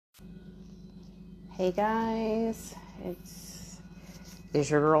Hey guys, it's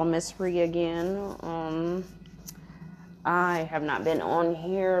your girl Miss Ree again. I have not been on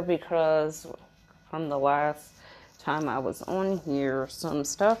here because from the last time I was on here, some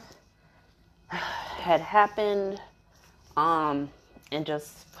stuff had happened. And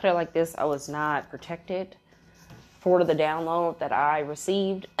just put it like this, I was not protected for the download that I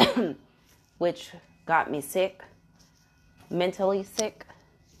received, which got me sick, mentally sick,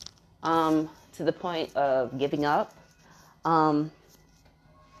 to the point of giving up.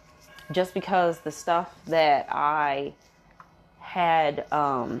 Just because the stuff that I had,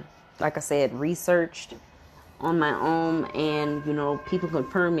 like I said, researched on my own and, people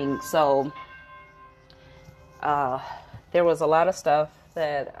confirming. So, there was a lot of stuff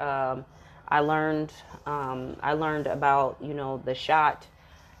that, I learned about, the shot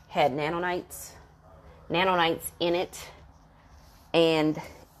had nanonites in it, and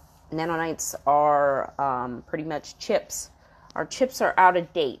nanonites are pretty much chips. Our chips are out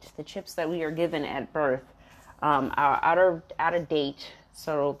of date. The chips that we are given at birth are out of date.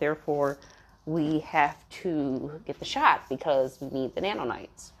 So therefore, we have to get the shot because we need the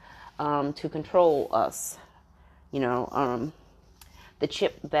nanonites to control us. The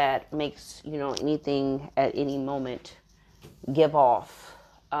chip that makes anything at any moment give off.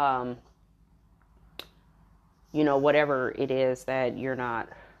 Whatever it is that you're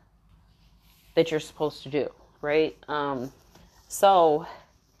supposed to do, right? So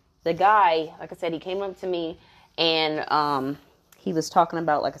the guy, like I said, he came up to me and he was talking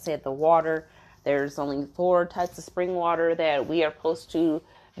about, like I said, the water. There's only 4 types of spring water that we are supposed to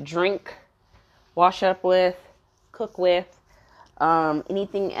drink, wash up with, cook with.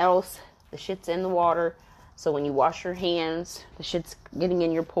 Anything else, the shit's in the water. So when you wash your hands, the shit's getting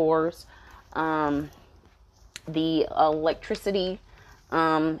in your pores. The electricity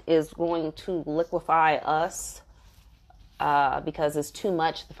is going to liquefy us because it's too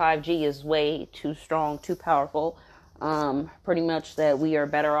much. The 5G is way too strong, too powerful. Pretty much that we are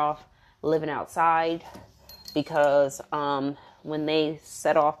better off living outside because when they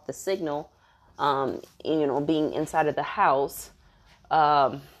set off the signal, being inside of the house,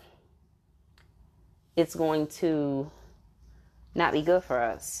 it's going to not be good for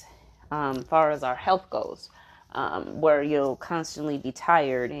us as far as our health goes. Where you'll constantly be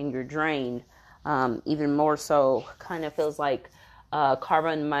tired and you're drained. Even more so, kind of feels like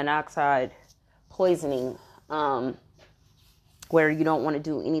carbon monoxide poisoning, where you don't want to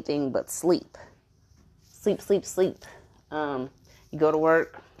do anything but sleep. Sleep. You go to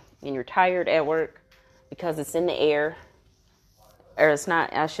work and you're tired at work because it's in the air. Or it's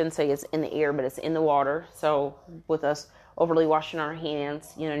not, I shouldn't say it's in the air, but it's in the water. So with us overly washing our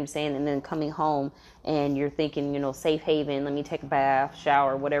hands, you know what I'm saying? And then coming home and you're thinking, safe haven, let me take a bath,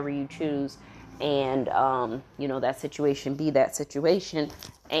 shower, whatever you choose. And, that situation be that situation.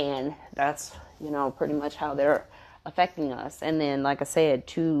 And that's, pretty much how they're affecting us. And then, like I said,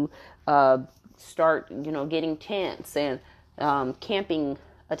 to start, getting tents and camping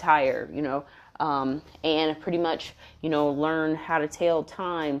attire, and pretty much, learn how to tell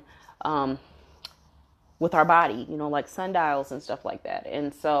time with our body, like sundials and stuff like that.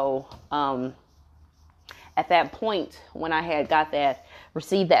 And so at that point, when I had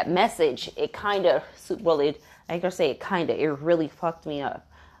received that message, it kind of, it really fucked me up.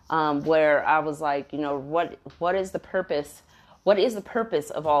 Where I was like, what is the purpose? What is the purpose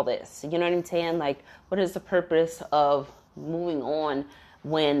of all this? You know what I'm saying? Like, what is the purpose of moving on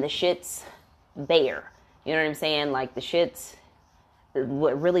when the shit's there? You know what I'm saying? Like, the shit's,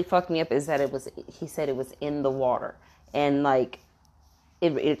 what really fucked me up is that he said it was in the water. And like,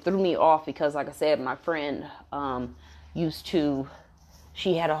 it threw me off because, like I said, my friend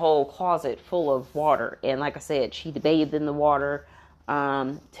she had a whole closet full of water. And like I said, she bathed in the water,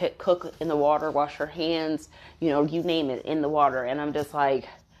 cook in the water, wash her hands, you name it, in the water. And I'm just like,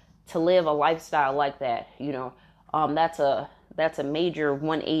 to live a lifestyle like that, that's a major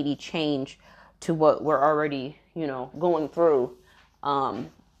 180 change to what we're already, going through.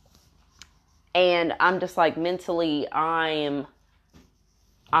 And I'm just like, mentally, I'm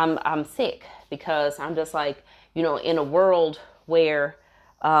sick because I'm just like, in a world where,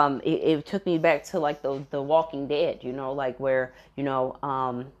 it took me back to like the Walking Dead, like where,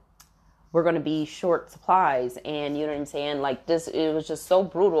 we're going to be short supplies. And you know what I'm saying? Like this, it was just so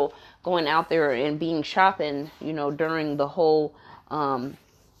brutal going out there and being shopping, during the whole,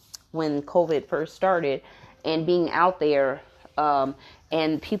 when COVID first started, and being out there,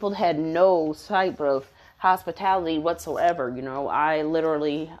 and people had no type of hospitality whatsoever. I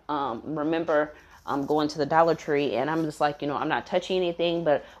literally remember going to the Dollar Tree, and I'm just like, I'm not touching anything,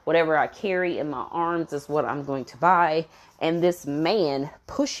 but whatever I carry in my arms is what I'm going to buy. And this man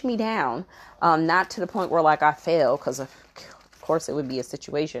pushed me down, not to the point where like I fell, because of course it would be a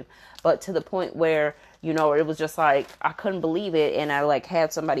situation, but to the point where, it was just like, I couldn't believe it. And I like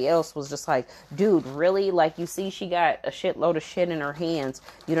had somebody else was just like, dude, really? Like, you see, she got a shitload of shit in her hands.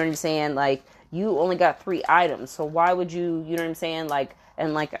 You know what I'm saying? Like, you only got 3 items. So why would you, you know what I'm saying? Like,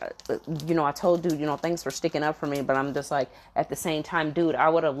 and like, I told dude, thanks for sticking up for me. But I'm just like, at the same time, dude, I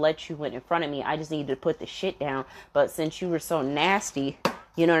would have let you win in front of me. I just needed to put the shit down. But since you were so nasty,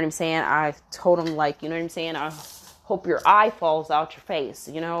 you know what I'm saying? I told him, like, you know what I'm saying? I hope your eye falls out your face,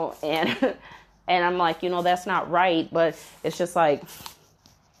 and and I'm like, that's not right. But it's just like,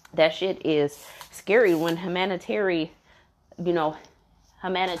 that shit is scary when humanitarian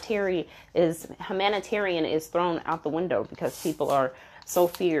is thrown out the window because people are so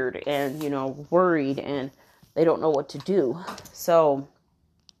feared and, worried, and they don't know what to do. So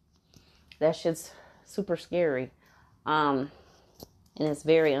that shit's super scary. And it's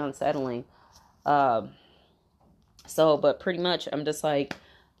very unsettling. But pretty much I'm just like,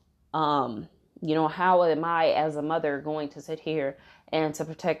 how am I as a mother going to sit here and to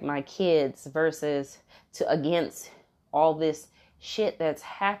protect my kids versus against all this shit that's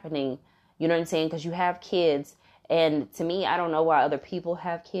happening? You know what I'm saying? Because you have kids, and to me, I don't know why other people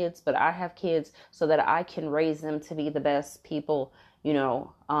have kids, but I have kids so that I can raise them to be the best people,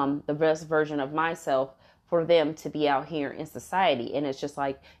 the best version of myself for them to be out here in society. And it's just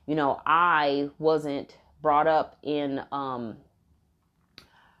like, I wasn't brought up in,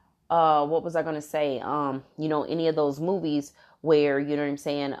 what was I going to say? Any of those movies where, you know what I'm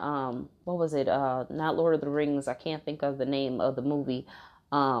saying? What was it? Not Lord of the Rings. I can't think of the name of the movie.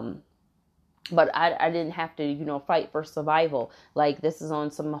 But I didn't have to, fight for survival. Like, this is on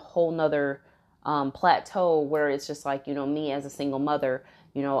some whole nother, plateau where it's just like, me as a single mother,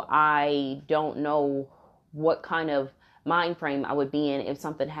 I don't know what kind of mind frame I would be in if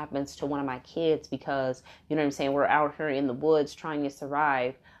something happens to one of my kids, because, you know what I'm saying? We're out here in the woods trying to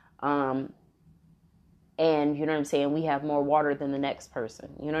survive. And you know what I'm saying? We have more water than the next person.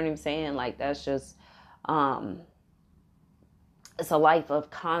 You know what I'm saying? Like, that's just, it's a life of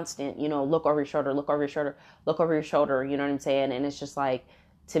constant, look over your shoulder, look over your shoulder, look over your shoulder. You know what I'm saying? And it's just like,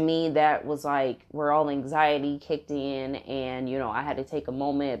 to me, that was like where all anxiety kicked in. And, I had to take a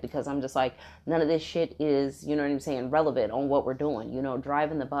moment, because I'm just like, none of this shit is, you know what I'm saying, relevant on what we're doing,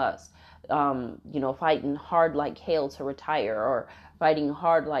 driving the bus, fighting hard like hell to retire, or fighting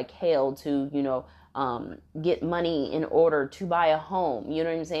hard like hell to, get money in order to buy a home, you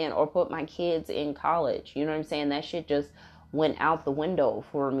know what I'm saying, or put my kids in college. You know what I'm saying? That shit just went out the window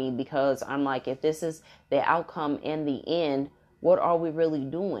for me, because I'm like, if this is the outcome in the end, what are we really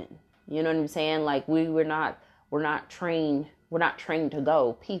doing? You know what I'm saying? Like, we're not trained to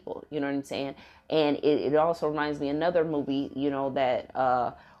go people, you know what I'm saying? And it also reminds me of another movie,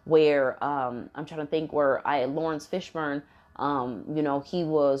 that, where, I'm trying to think, where Lawrence Fishburne, he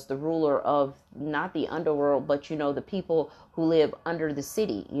was the ruler of not the underworld, but, the people who live under the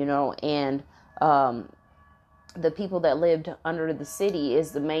city, and, the people that lived under the city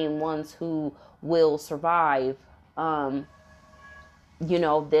is the main ones who will survive,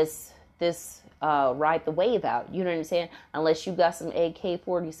 this ride the wave out. You know what I'm saying? Unless you got some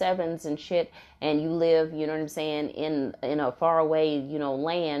AK-47s and shit, and you live, you know what I'm saying, in a faraway,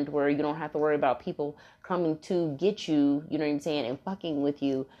 land where you don't have to worry about people coming to get you, you know what I'm saying, and fucking with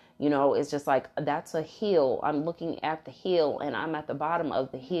you. It's just like, that's a hill. I'm looking at the hill, and I'm at the bottom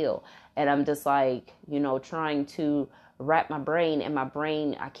of the hill. And I'm just like, trying to wrap my brain, and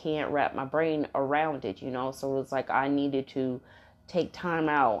I can't wrap my brain around it, So it's like, I needed to take time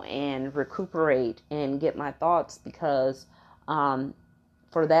out and recuperate and get my thoughts, because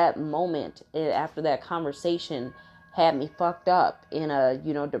for that moment, after that conversation, had me fucked up in a,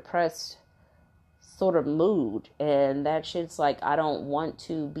 depressed sort of mood. And that shit's like, I don't want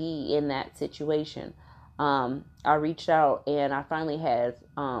to be in that situation. I reached out, and I finally had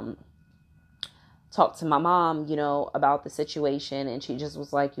talked to my mom, about the situation, and she just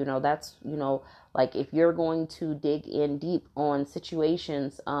was like, that's, like, if you're going to dig in deep on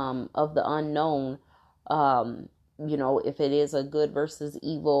situations of the unknown, if it is a good versus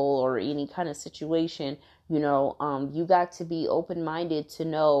evil or any kind of situation, you got to be open-minded to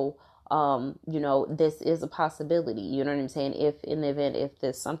know, this is a possibility, you know what I'm saying, if in the event, if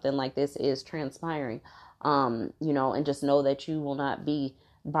this something like this is transpiring, and just know that you will not be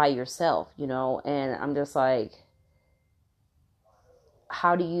by yourself, and I'm just like,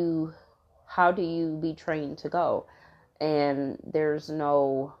 how do you be trained to go? And there's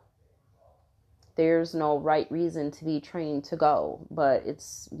no there's no right reason to be trained to go, but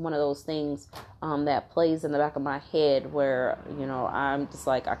it's one of those things that plays in the back of my head where, I'm just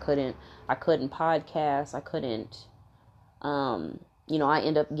like, I couldn't podcast. I couldn't, I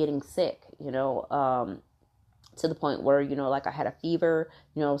end up getting sick, to the point where, like I had a fever,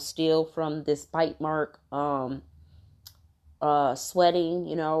 still from this bite mark,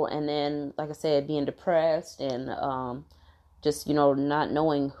 sweating, and then, like I said, being depressed and, just, not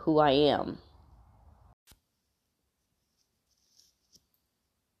knowing who I am.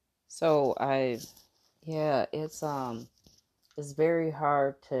 So it's very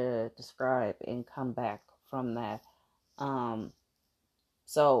hard to describe and come back from that.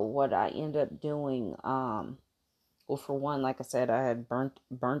 So what I end up doing, well, for one, like I said, I had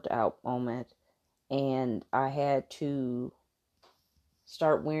burnt out moment, and I had to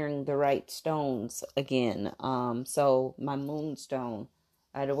start wearing the right stones again. So my moonstone,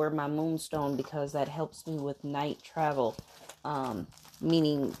 I had to wear my moonstone because that helps me with night travel.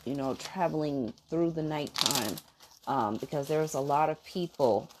 Meaning, traveling through the nighttime, because there's a lot of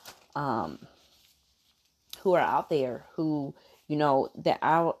people, who are out there who, that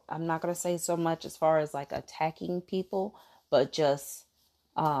I'm not going to say so much as far as like attacking people, but just,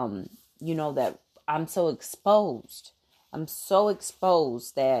 that I'm so exposed. I'm so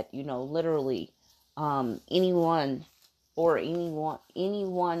exposed that, literally, anyone or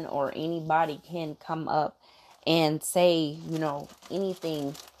anybody can come up and say,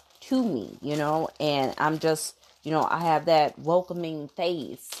 anything to me, and I'm just, I have that welcoming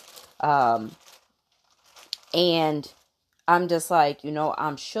face. And I'm just like,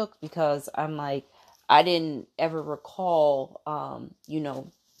 I'm shook because I'm like, I didn't ever recall,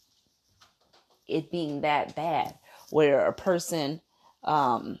 it being that bad where a person,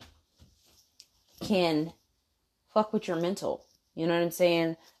 can fuck with your mental, you know what I'm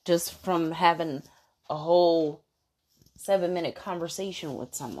saying? Just from having a whole 7-minute conversation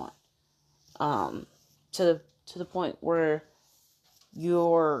with someone, to the point where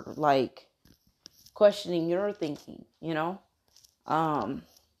you're like questioning your thinking,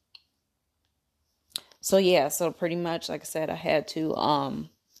 so pretty much, like I said, I had to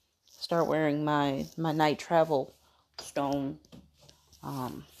start wearing my night travel stone.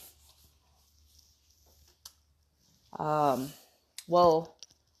 Well,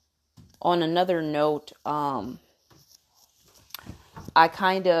 on another note, I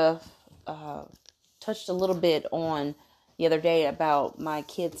kind of touched a little bit on the other day about my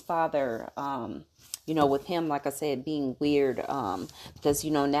kid's father, with him, like I said, being weird, because,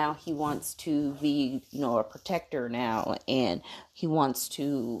 now he wants to be, a protector now, and he wants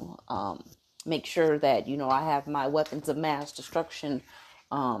to make sure that, I have my weapons of mass destruction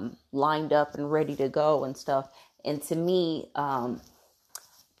lined up and ready to go and stuff. And to me, I'm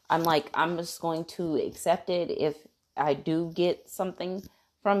like, I'm just going to accept it if I do get something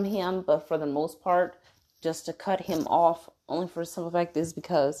from him, but for the most part, just to cut him off, only for something like this,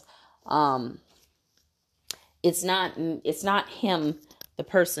 because it's not him, the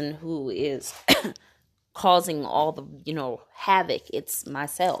person who is causing all the havoc. It's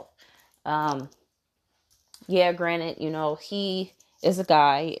myself. Granted, he is a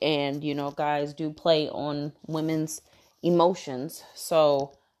guy, and guys do play on women's emotions,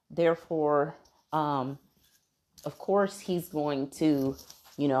 so therefore, of course he's going to,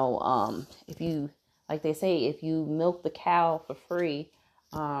 if you, like they say, if you milk the cow for free,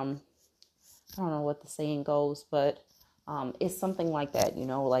 I don't know what the saying goes, but it's something like that,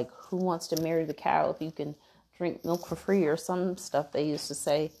 like, who wants to marry the cow if you can drink milk for free, or some stuff they used to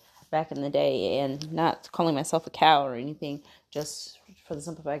say back in the day. And not calling myself a cow or anything, just for the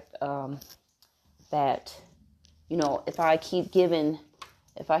simple fact that, if I keep giving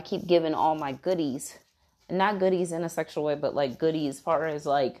all my goodies, and not goodies in a sexual way, but like goodies as far as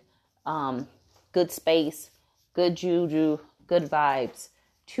like good space, good juju, good vibes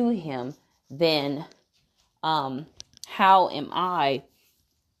to him, then how am I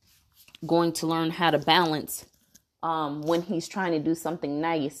going to learn how to balance when he's trying to do something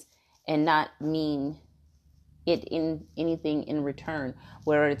nice and not mean it in anything in return,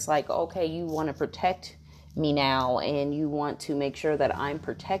 where it's like, okay, you want to protect me now and you want to make sure that I'm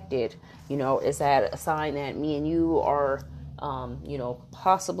protected, is that a sign that me and you are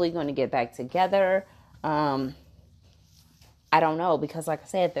possibly going to get back together? I don't know, because like I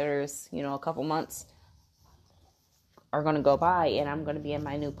said, there's a couple months are going to go by and I'm going to be in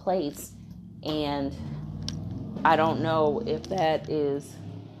my new place, and I don't know if that is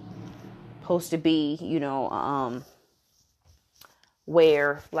supposed to be,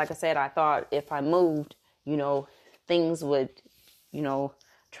 where, like I said, I thought if I moved, things would,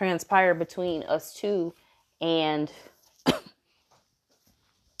 transpire between us two, and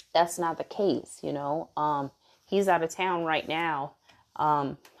that's not the case, you know. He's out of town right now.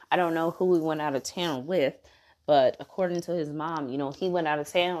 I don't know who he went out of town with, but according to his mom, you know, he went out of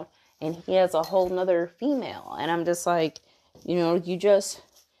town and he has a whole nother female. And I'm just like, you know, you just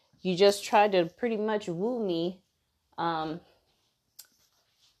tried to pretty much woo me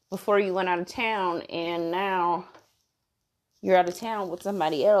before you went out of town, and now you're out of town with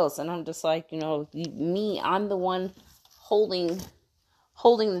somebody else. And I'm just like, you know, I'm the one holding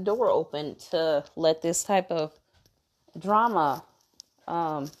the door open to let this type of drama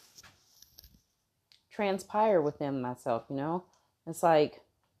transpire within myself, you know. It's like,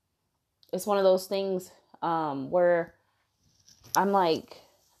 it's one of those things where I'm like,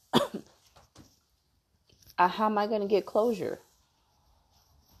 how am I going to get closure?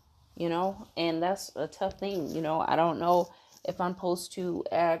 You know, and that's a tough thing. You know, I don't know if I'm supposed to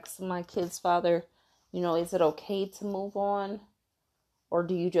ask my kid's father, you know, is it okay to move on? Or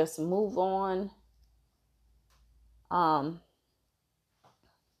do you just move on? And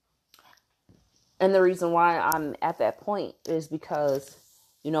the reason why I'm at that point is because,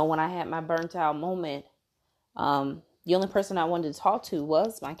 you know, when I had my burnt out moment, the only person I wanted to talk to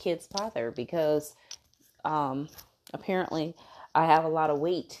was my kid's father, because apparently I have a lot of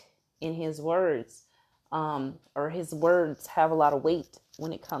weight in his words, or his words have a lot of weight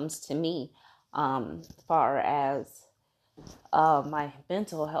when it comes to me, as far as my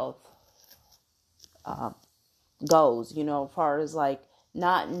mental health goes, you know, as far as like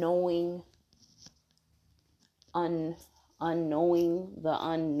not knowing, unknowing the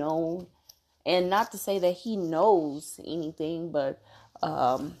unknown. And not to say that he knows anything, but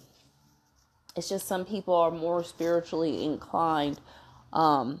it's just some people are more spiritually inclined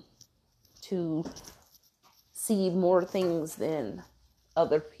to see more things than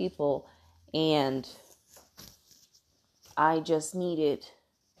other people. And I just needed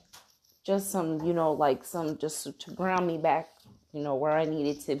just some, you know, like some, just to ground me back, you know, where I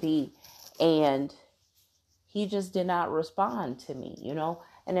needed to be. And he just did not respond to me, you know.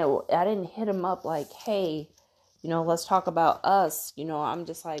 And I didn't hit him up like, hey, you know, let's talk about us. You know, I'm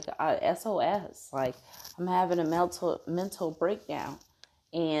just like, SOS. Like, I'm having a mental breakdown.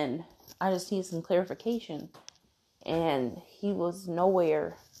 And I just need some clarification. And he was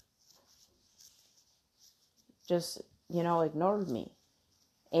nowhere, just, you know, ignored me.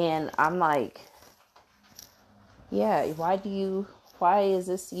 And I'm like, yeah, why is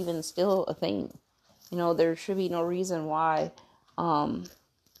this even still a thing? You know, there should be no reason why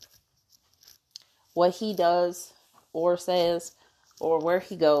what he does or says or where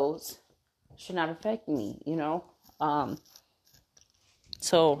he goes should not affect me, you know?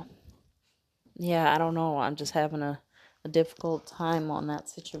 So, yeah, I don't know. I'm just having a difficult time on that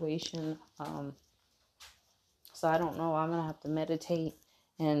situation. So I don't know. I'm going to have to meditate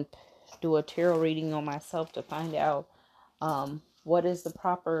and do a tarot reading on myself to find out what is the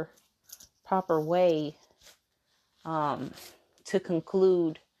proper way to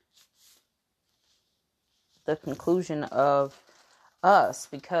conclude the conclusion of us.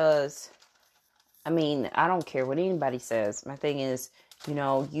 Because, I mean, I don't care what anybody says. My thing is, you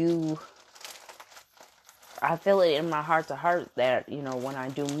know, I feel it in my heart to heart that, you know, when I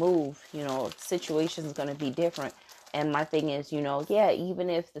do move, you know, situation's going to be different. And my thing is, you know, yeah,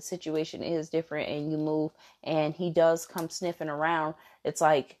 even if the situation is different and you move and he does come sniffing around, it's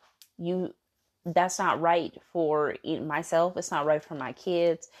like, that's not right for myself. It's not right for my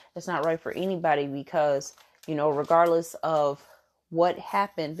kids. It's not right for anybody, because, you know, regardless of what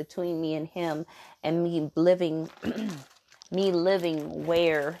happened between me and him, and me living,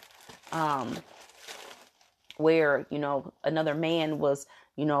 where, you know, another man was,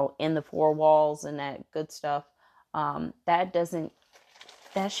 you know, in the four walls and that good stuff, that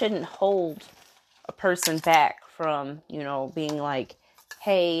shouldn't hold a person back from, you know, being like,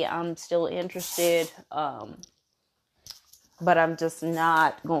 hey, I'm still interested, but I'm just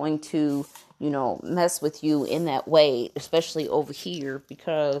not going to, you know, mess with you in that way, especially over here,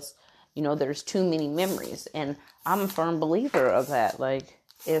 because, you know, there's too many memories. And I'm a firm believer of that. Like,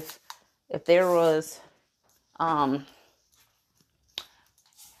 if there was, well,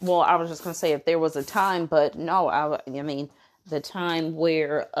 I was just going to say if there was a time, but no, I mean, the time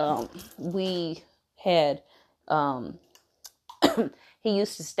where we had, he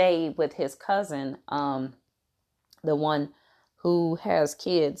used to stay with his cousin, the one who has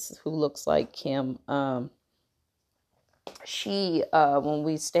kids, who looks like him. She, when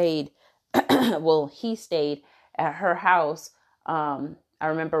we stayed, well, he stayed at her house. I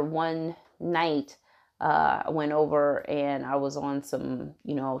remember one night, I went over and I was on some,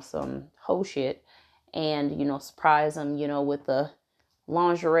 some hoe shit, and, surprise him, with the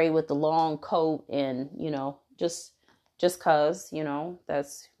lingerie with the long coat, and, just cause,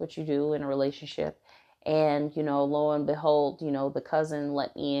 that's what you do in a relationship. And, lo and behold, the cousin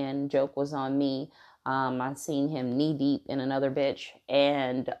let me in. Joke was on me. I seen him knee deep in another bitch,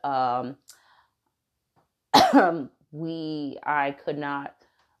 and I could not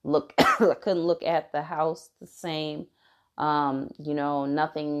look. I couldn't look at the house the same.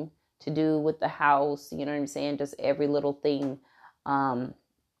 Nothing to do with the house. You know what I'm saying? Just every little thing.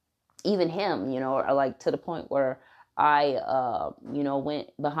 Even him, like to the point where I, went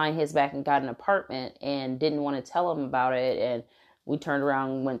behind his back and got an apartment and didn't want to tell him about it. And we turned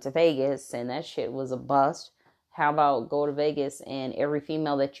around and went to Vegas, and that shit was a bust. How about go to Vegas and every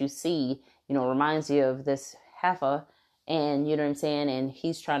female that you see, reminds you of this heifer, and you know what I'm saying? And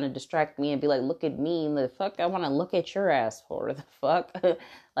he's trying to distract me and be like, look at me. The fuck I want to look at your ass for? The fuck?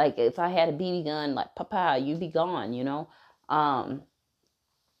 Like, if I had a BB gun, like, papa, you be gone,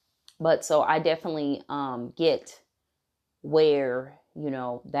 But so I definitely get where,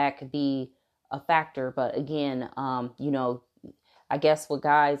 that could be a factor. But again, I guess with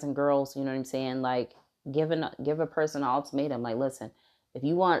guys and girls, you know what I'm saying? Like, give a person an ultimatum. Like, listen, if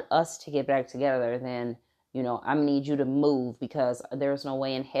you want us to get back together, then, I'm gonna need you to move, because there's no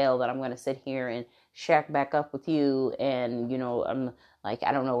way in hell that I'm going to sit here and shack back up with you. And, I'm like,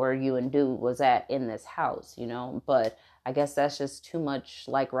 I don't know where you and dude was at in this house, but I guess that's just too much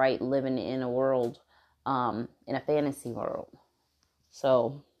like living in a world, in a fantasy world.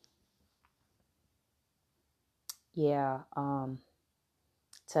 So yeah,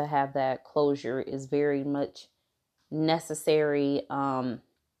 to have that closure is very much necessary.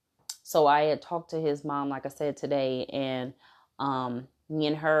 So I had talked to his mom, like I said, today, and me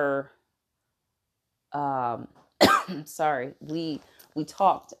and her, sorry, we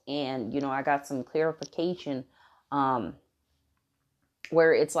talked, and I got some clarification,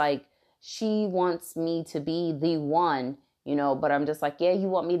 where it's like she wants me to be the one, but I'm just like, yeah, you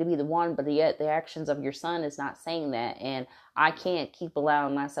want me to be the one, but yet the actions of your son is not saying that. And I can't keep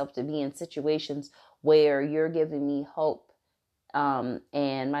allowing myself to be in situations where you're giving me hope.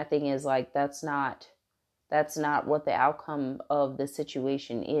 And my thing is, like, that's not what the outcome of the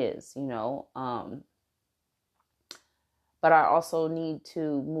situation is, but I also need to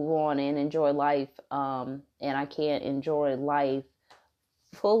move on and enjoy life. And I can't enjoy life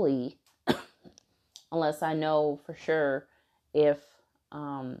fully unless I know for sure if,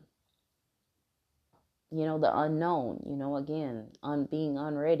 the unknown, again, being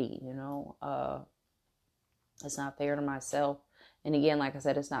unready, it's not fair to myself. And again, like I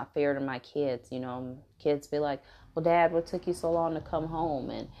said, it's not fair to my kids. Kids be like, well, Dad, what took you so long to come home?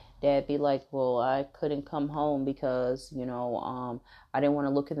 And Dad be like, well, I couldn't come home because, I didn't want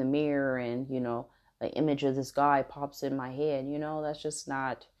to look in the mirror and, the image of this guy pops in my head. That's just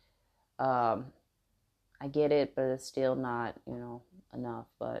not, I get it, but it's still not, enough.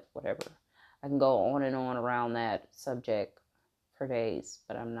 But whatever. I can go on and on around that subject for days,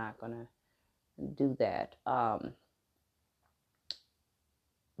 but I'm not going to do that.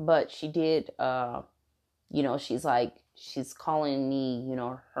 But she did, she's calling me,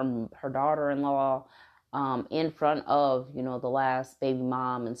 her daughter-in-law, in front of, the last baby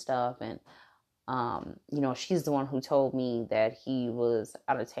mom and stuff. And, she's the one who told me that he was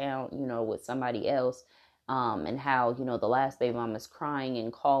out of town, with somebody else. And how, the last baby mom is crying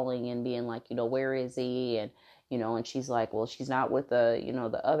and calling and being like, where is he? And, and she's like, well, she's not with the,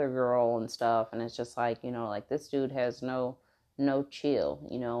 the other girl and stuff. And it's just like, like, this dude has no chill,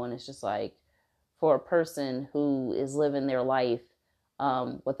 and it's just like, for a person who is living their life,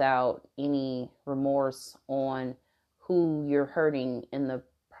 without any remorse on who you're hurting in the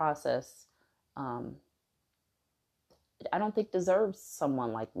process, I don't think deserves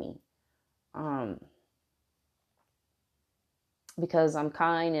someone like me. Because I'm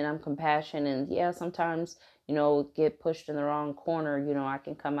kind and I'm compassionate, and yeah, sometimes, get pushed in the wrong corner, I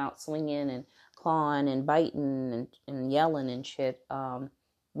can come out swinging and clawing and biting and yelling and shit.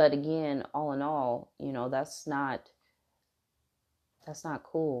 But again, all in all, that's not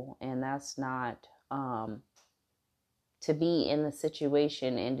cool. And that's not, to be in the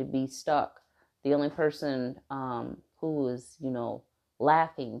situation and to be stuck. The only person, who is,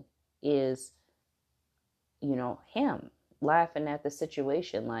 laughing is, him laughing at the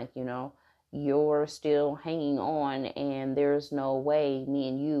situation. Like, you're still hanging on, and there's no way me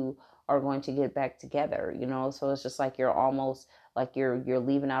and you are going to get back together, so it's just like you're almost like you're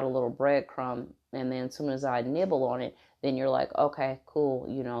leaving out a little breadcrumb, and then as soon as I nibble on it, then you're like, okay, cool,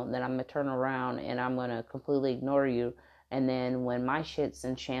 then I'm gonna turn around and I'm gonna completely ignore you. And then when my shit's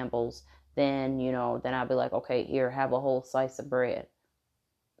in shambles, then then I'll be like, okay, here, have a whole slice of bread.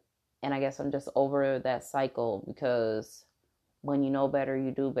 And I guess I'm just over that cycle, because when you know better,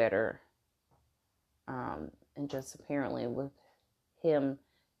 you do better. And just apparently with him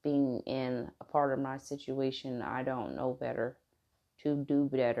being in a part of my situation, I don't know better to do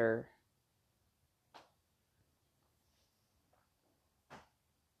better.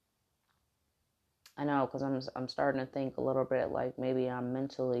 I know, because I'm starting to think a little bit like maybe I'm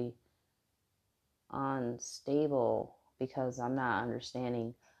mentally unstable, because I'm not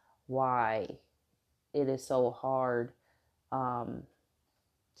understanding why it is so hard to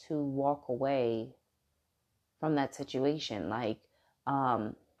walk away from that situation. Like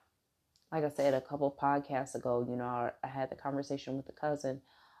I said a couple podcasts ago, I had the conversation with the cousin,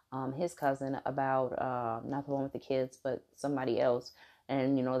 his cousin, about not the one with the kids, but somebody else.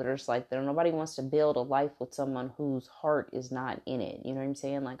 And there's like, nobody wants to build a life with someone whose heart is not in it. You know what I'm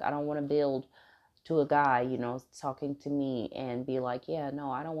saying? Like, I don't want to build to a guy, talking to me and be like, yeah, no,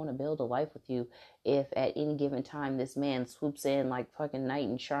 I don't want to build a life with you if at any given time this man swoops in like fucking knight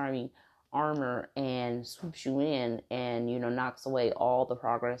in shining armor and swoops you in and, knocks away all the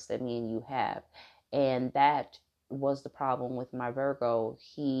progress that me and you have. And that was the problem with my Virgo.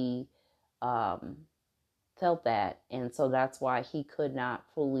 He felt that. And so that's why he could not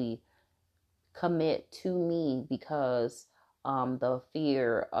fully commit to me, because the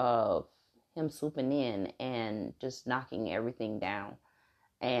fear of him swooping in and just knocking everything down.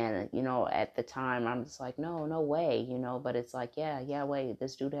 And at the time I'm just like, no way, but it's like, yeah, wait,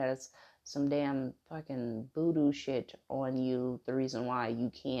 this dude has some damn fucking voodoo shit on you, the reason why you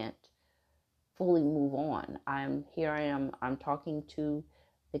can't fully move on. I'm talking to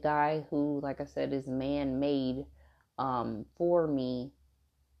the guy who, like I said, is man-made for me,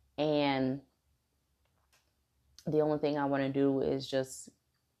 and the only thing I want to do is just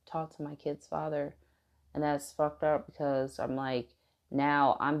talk to my kid's father. And that's fucked up, because I'm like,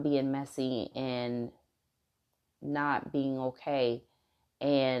 now I'm being messy and not being okay,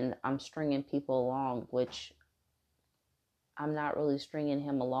 and I'm stringing people along, which I'm not really stringing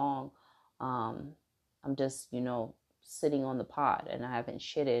him along. I'm just, sitting on the pot, and I haven't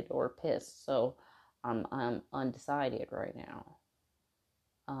shitted or pissed, so I'm undecided right now.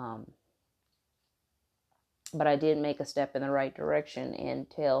 But I did make a step in the right direction and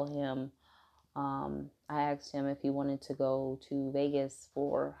tell him, I asked him if he wanted to go to Vegas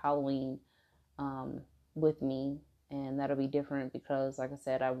for Halloween with me, and that'll be different, because like I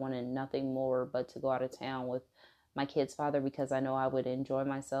said, I wanted nothing more but to go out of town with my kid's father, because I know I would enjoy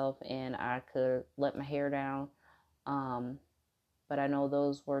myself and I could let my hair down. But I know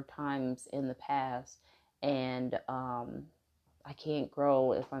those were times in the past, and I can't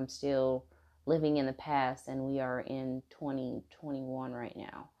grow if I'm still living in the past, and we are in 2021 right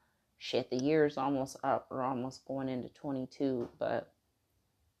now. Shit, the year's almost up. We're almost going into 22, but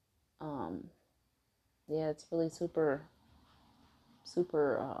yeah, it's really super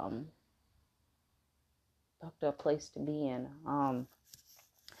fucked up place to be in.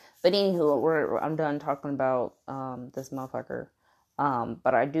 But anywho, I'm done talking about this motherfucker.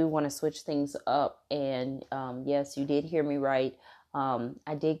 But I do want to switch things up, and yes, you did hear me right.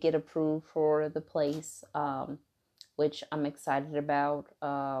 I did get approved for the place, which I'm excited about.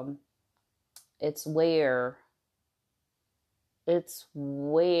 It's where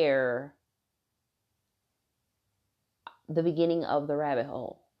the beginning of the rabbit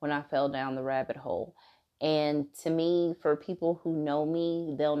hole, when I fell down the rabbit hole. And to me, for people who know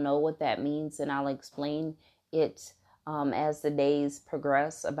me, they'll know what that means, and I'll explain it as the days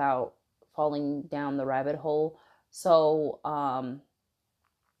progress about falling down the rabbit hole. So,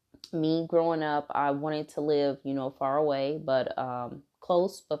 me growing up, I wanted to live, far away, but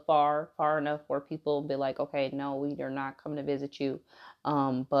close, but far enough where people be like, okay, no, we are not coming to visit you,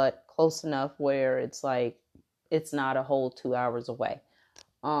 but close enough where it's like, it's not a whole 2 hours away.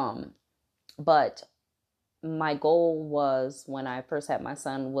 But my goal was, when I first had my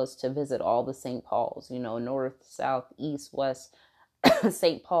son, was to visit all the St. Pauls, north, south, east, west,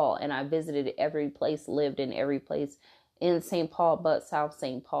 St. Paul. And I visited every place, lived in every place in St. Paul, but South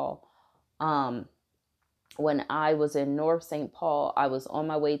St. Paul. When I was in North St. Paul, I was on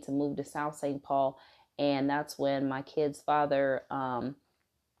my way to move to South St. Paul. And that's when my kid's father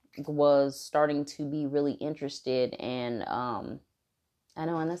was starting to be really interested. And I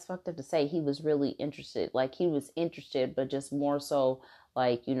know, and that's fucked up to say, he was really interested. Like, he was interested, but just more so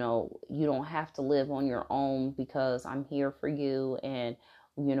Like, you don't have to live on your own because I'm here for you, and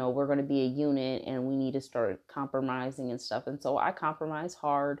we're going to be a unit, and we need to start compromising and stuff. And so I compromised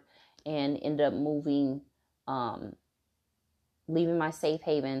hard and ended up moving, um, leaving my safe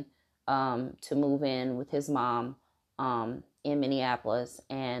haven, to move in with his mom, in Minneapolis.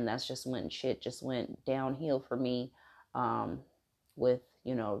 And that's just when shit just went downhill for me, with,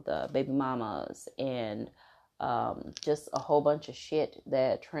 the baby mamas and, just a whole bunch of shit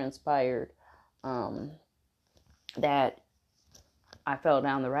that transpired, um, that I fell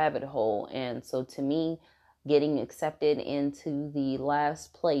down the rabbit hole. And so to me, getting accepted into the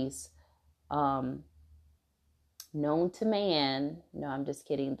last place, um, known to man, no, I'm just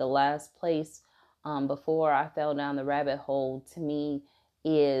kidding, the last place, before I fell down the rabbit hole, to me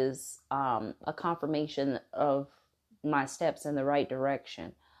is, a confirmation of my steps in the right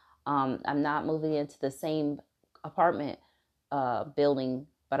direction. I'm not moving into the same apartment, building,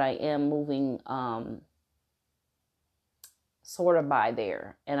 but I am moving, sort of by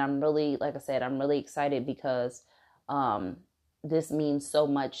there. And I'm really, like I said, I'm really excited because, um, this means so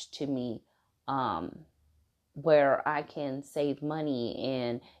much to me, where I can save money,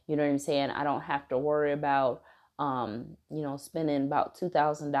 and you know what I'm saying? I don't have to worry about, spending about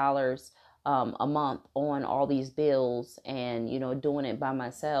 $2,000, a month on all these bills, and, doing it by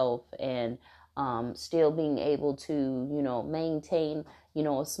myself, and, still being able to, maintain,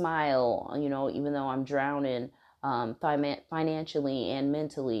 a smile, even though I'm drowning, financially and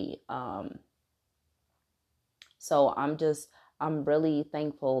mentally. So I'm really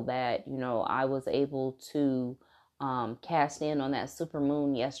thankful that, I was able to, cast in on that super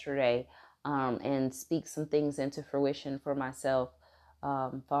moon yesterday, and speak some things into fruition for myself,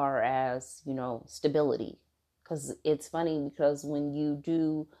 far as, stability. Because it's funny, because when you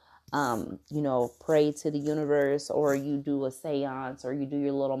do, pray to the universe, or you do a seance, or you do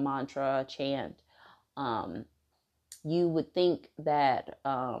your little mantra chant, um, you would think that,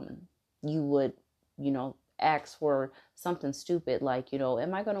 you would, ask for something stupid like,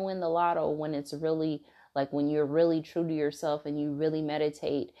 am I going to win the lotto? When it's really like, when you're really true to yourself, and you really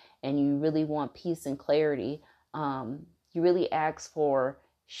meditate, and you really want peace and clarity, you really ask for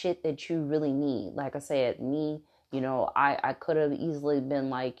shit that you really need. Like I said, me, I could have easily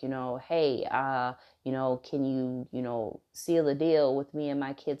been like, hey, can you, seal the deal with me and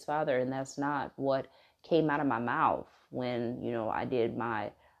my kid's father? And that's not what came out of my mouth when, I did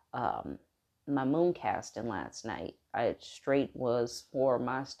my moon casting last night. I straight was for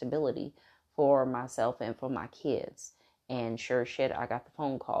my stability, for myself and for my kids. And sure shit, I got the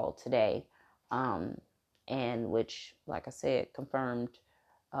phone call today, and which, like I said, confirmed,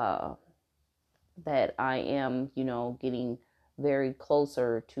 uh, that I am, getting very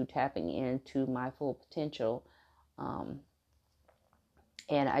closer to tapping into my full potential. Um,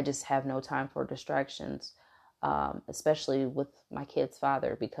 and I just have no time for distractions, especially with my kid's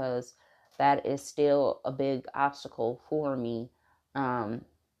father, because that is still a big obstacle for me. Um,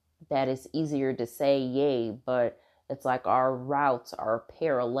 that is easier to say yay, but it's like our routes are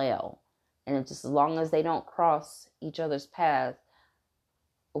parallel. And it's just, as long as they don't cross each other's path,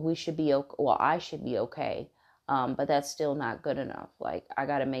 we should be okay. Well, I should be okay. But that's still not good enough. Like, I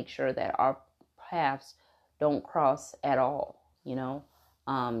got to make sure that our paths don't cross at all,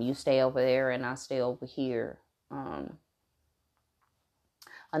 you stay over there and I stay over here.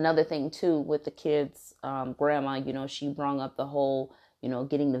 Another thing too with the kids, grandma, she brung up the whole,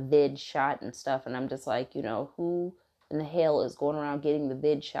 getting the vid shot and stuff. And I'm just like, who in the hell is going around getting the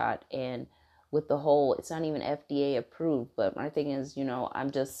vid shot? And with the whole, it's not even FDA approved. But my thing is,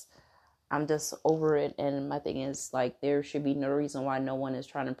 I'm just over it. And my thing is, like, there should be no reason why no one is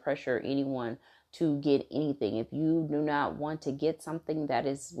trying to pressure anyone to get anything. If you do not want to get something that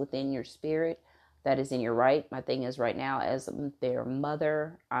is within your spirit, that is in your right. My thing is, right now, as their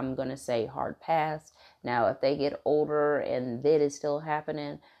mother, I'm going to say hard pass. Now, if they get older and vid is still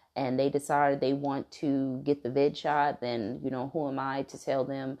happening, and they decide they want to get the vid shot, then, who am I to tell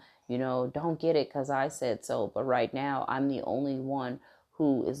them, don't get it because I said so. But right now, I'm the only one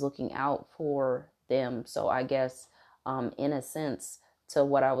who is looking out for them. So I guess, in a sense, to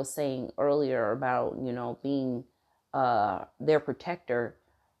what I was saying earlier about, being, their protector,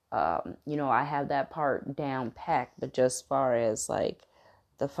 I have that part down packed. But just far as like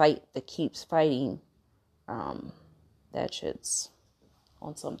the fight that keeps fighting, that shit's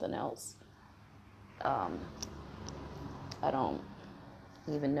on something else. I don't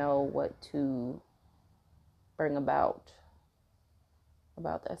even know what to bring about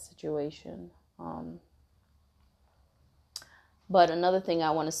that situation. But another thing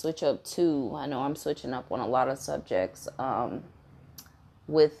I want to switch up to, I know I'm switching up on a lot of subjects.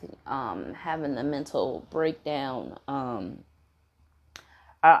 with having the mental breakdown,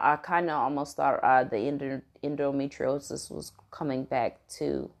 I kind of almost thought the endometriosis was coming back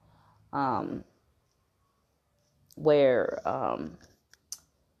to where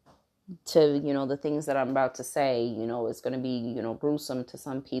to, the things that I'm about to say, it's going to be, gruesome to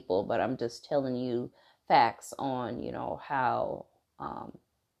some people, but I'm just telling you facts on,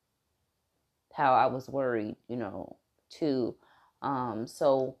 how I was worried, too.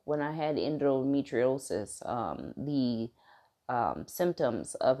 So when I had endometriosis, the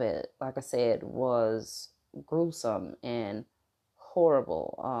symptoms of it, like I said, was gruesome and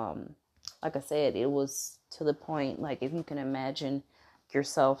horrible. Like I said, it was to the point, like, if you can imagine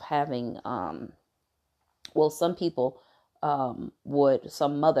yourself having, some people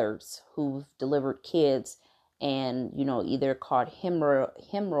some mothers who've delivered kids and, either caught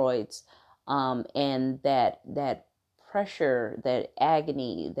hemorrhoids, and that pressure, that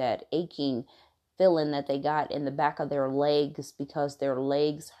agony, that aching feeling that they got in the back of their legs because their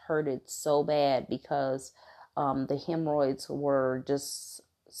legs hurted so bad because the hemorrhoids were just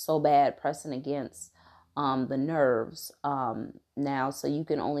so bad pressing against the nerves. Now, so you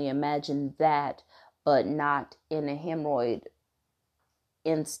can only imagine that, but not in a hemorrhoid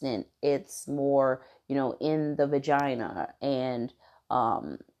instant. It's more, in the vagina. And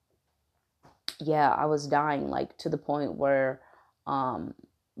I was dying, like, to the point where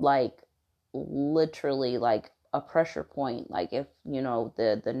like literally like a pressure point, like if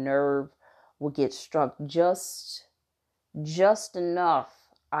the nerve would get struck just enough,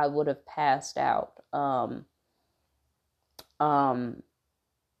 I would have passed out.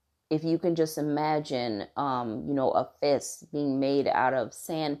 If you can just imagine, a fist being made out of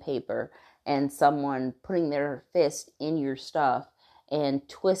sandpaper and someone putting their fist in your stuff and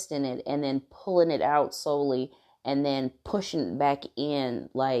twisting it and then pulling it out slowly and then pushing it back in,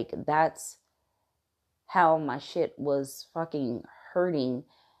 like, that's how my shit was fucking hurting.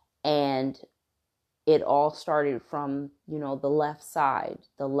 And it all started from, the left side,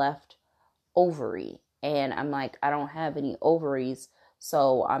 the left ovary. And I'm like, I don't have any ovaries.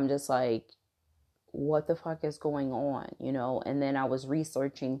 So I'm just like, what the fuck is going on? And then I was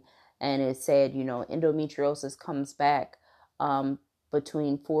researching and it said, endometriosis comes back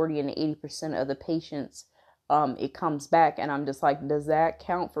between 40 and 80% of the patients. It comes back, and I'm just like, does that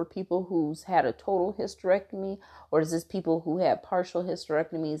count for people who's had a total hysterectomy, or is this people who had partial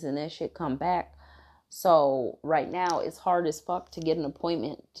hysterectomies and that shit come back? So right now it's hard as fuck to get an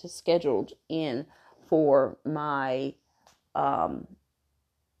appointment to scheduled in for my my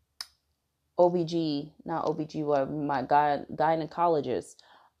gynecologist,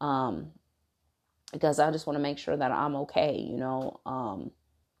 because I just want to make sure that I'm okay.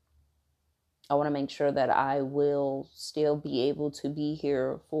 I want to make sure that I will still be able to be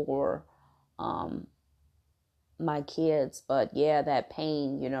here for my kids. But yeah, that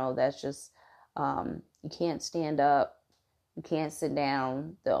pain, that's just, you can't stand up, you can't sit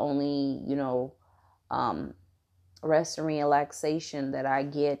down. The only, rest and relaxation that I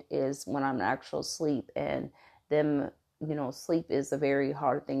get is when I'm in actual sleep. And them, sleep is a very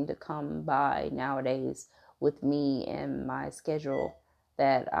hard thing to come by nowadays with me and my schedule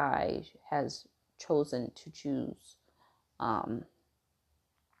that I has chosen to choose.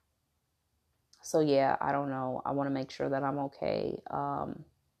 So yeah, I don't know. I want to make sure that I'm okay. And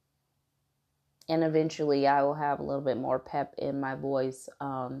eventually I will have a little bit more pep in my voice.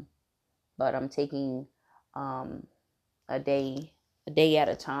 But I'm taking a day at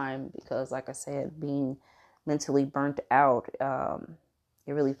a time, because like I said, being mentally burnt out,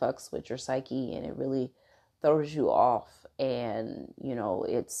 it really fucks with your psyche and it really throws you off. And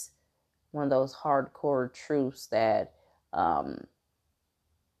it's one of those hardcore truths that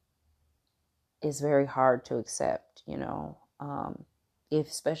is very hard to accept,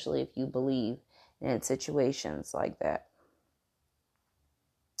 especially if you believe in situations like that.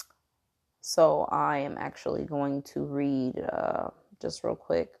 So I am actually going to read, just real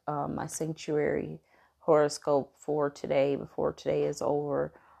quick, my sanctuary horoscope for today, before today is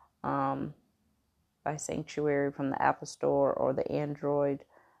over, by Sanctuary from the Apple Store or the Android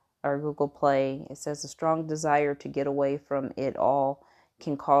or Google Play. It says, a strong desire to get away from it all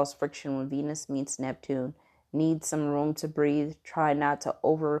can cause friction when Venus meets Neptune. Need some room to breathe. Try not to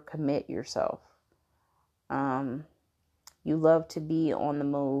overcommit yourself. You love to be on the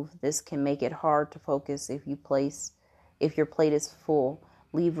move. This can make it hard to focus if your plate is full.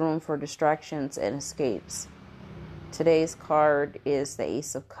 Leave room for distractions and escapes. Today's card is the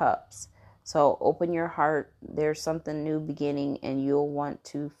Ace of Cups. So open your heart. There's something new beginning, and you'll want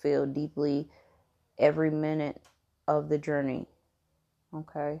to feel deeply every minute of the journey.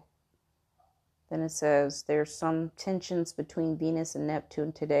 Okay. Then it says there's some tensions between Venus and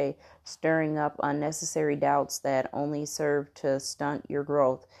Neptune today, stirring up unnecessary doubts that only serve to stunt your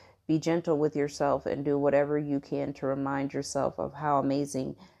growth. Be gentle with yourself and do whatever you can to remind yourself of how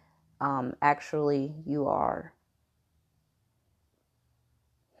amazing actually you are.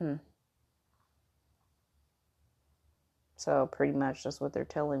 So pretty much that's what they're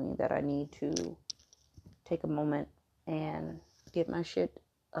telling me, that I need to take a moment and get my shit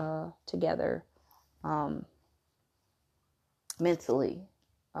together mentally.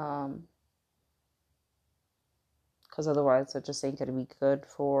 Because otherwise it just ain't going to be good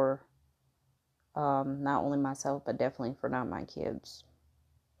for not only myself, but definitely for not my kids.